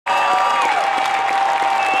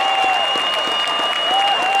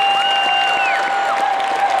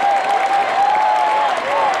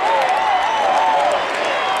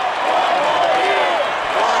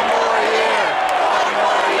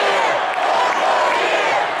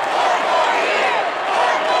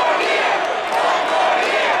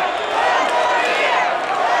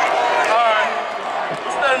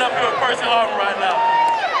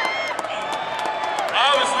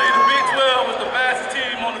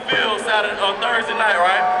Saturday or Thursday night,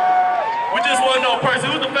 right? We just want to know a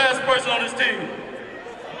person. Who's the fastest person on this team?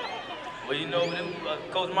 Well, you know,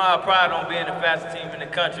 Coach Meyer pride on being the fastest team in the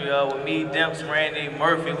country. With me, Demps, Randy,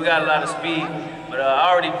 Murphy, we got a lot of speed. But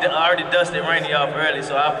I already dusted Randy off early,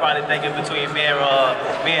 so I'll probably think in between me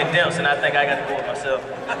and Demps, and I think I got to go with myself.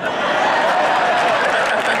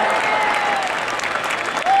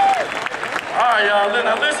 All right, y'all.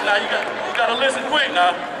 Now listen. Now you got to listen quick.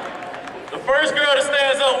 Now, the first girl that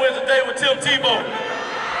stands up wins a date with Tim Tebow.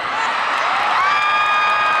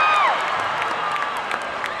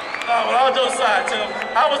 Well, all jokes aside, Tim,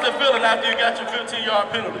 how was the feeling after you got your 15-yard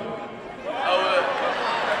penalty? It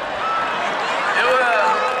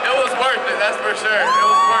was worth it, that's for sure. It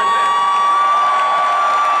was worth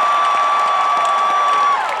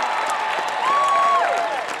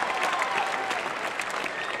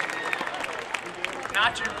it.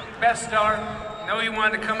 Not your best start. Know you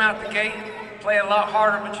wanted to come out the gate, play a lot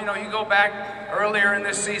harder, but you know, you go back earlier in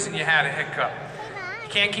this season, you had a hiccup. You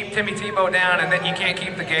can't keep Timmy Tebow down, and then you can't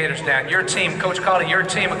keep the Gators down. Your team, Coach called it your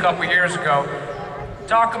team a couple years ago.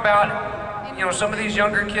 Talk about, you know, some of these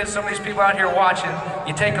younger kids, some of these people out here watching,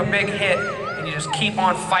 you take a big hit, and you just keep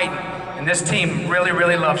on fighting. And this team really,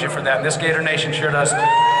 really loves you for that, and this Gator Nation sure does.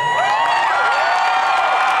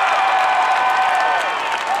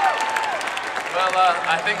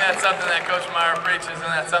 I think that's something that Coach Meyer preaches,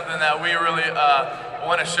 and that's something that we really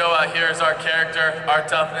want to show out here is our character, our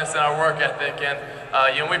toughness, and our work ethic. And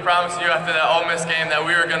you know, we promised you after that Ole Miss game that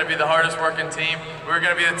we were going to be the hardest working team, we were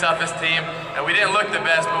going to be the toughest team, and we didn't look the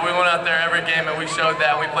best, but we went out there every game and we showed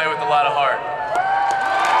that, and we played with a lot of heart.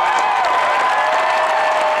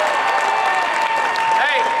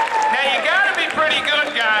 Hey, now you got to be pretty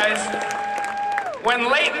good, guys.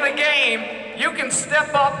 When late in the game, you can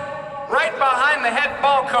step up right behind the head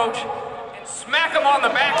ball coach and smack him on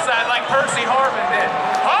the backside like Percy Harvin did.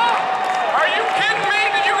 Huh? Are you kidding me?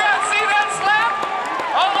 Did you guys see that slap?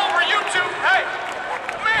 All over YouTube. Hey,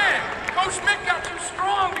 man, Coach Mick got too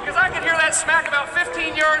strong because I could hear that smack about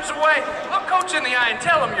 15 yards away. Look Coach in the eye and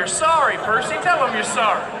tell him you're sorry, Percy. Tell him you're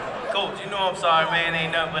sorry. Coach, you know I'm sorry, man.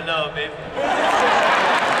 Ain't nothing but love, baby.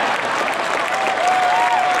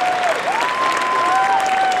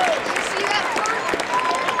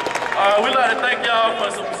 We'd like to thank y'all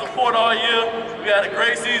for some support all year. We had a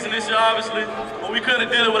great season this year, obviously, but we couldn't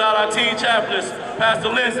have did it without our team chaplains, Pastor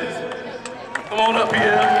Lindsay. Come on up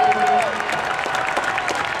here.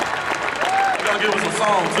 He's gonna give us a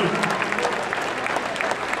song, too.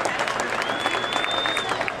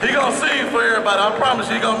 He gonna sing for everybody. I promise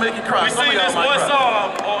you, he gonna make you cry. We sing this one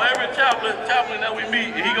song on every chaplain that we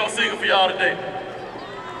meet, and he gonna sing it for y'all today.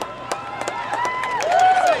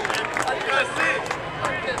 You gotta sing.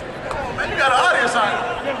 Man, you got an audience on you.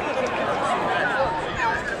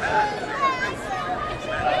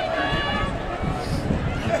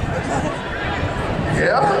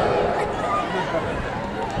 Yeah?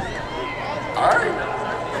 All right.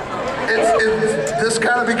 This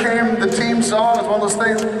kind of became the team song. It's one of those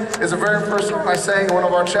things. It's the very first song I sang in one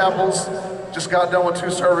of our chapels. Just got done with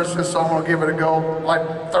 2 services, so I'm going to give it a go.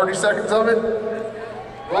 Like 30 seconds of it.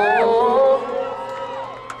 Oh,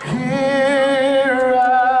 here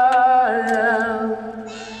I am,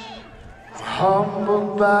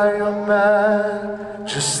 humbled by your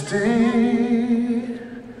majesty.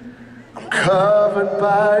 I'm covered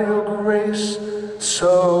by your grace,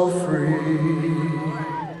 so free.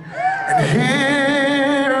 And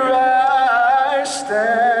here I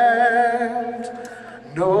stand,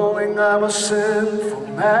 knowing I'm a sinful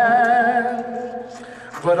man,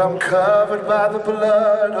 but I'm covered by the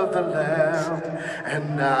blood of the Lamb.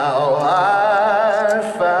 And now I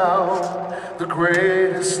found the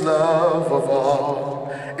greatest love of all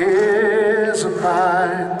is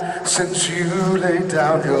mine, since you laid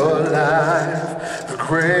down your life, the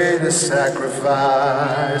greatest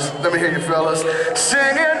sacrifice. Let me hear you fellas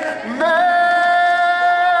singing Majesty,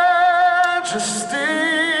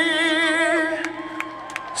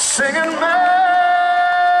 singing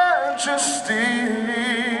Majesty.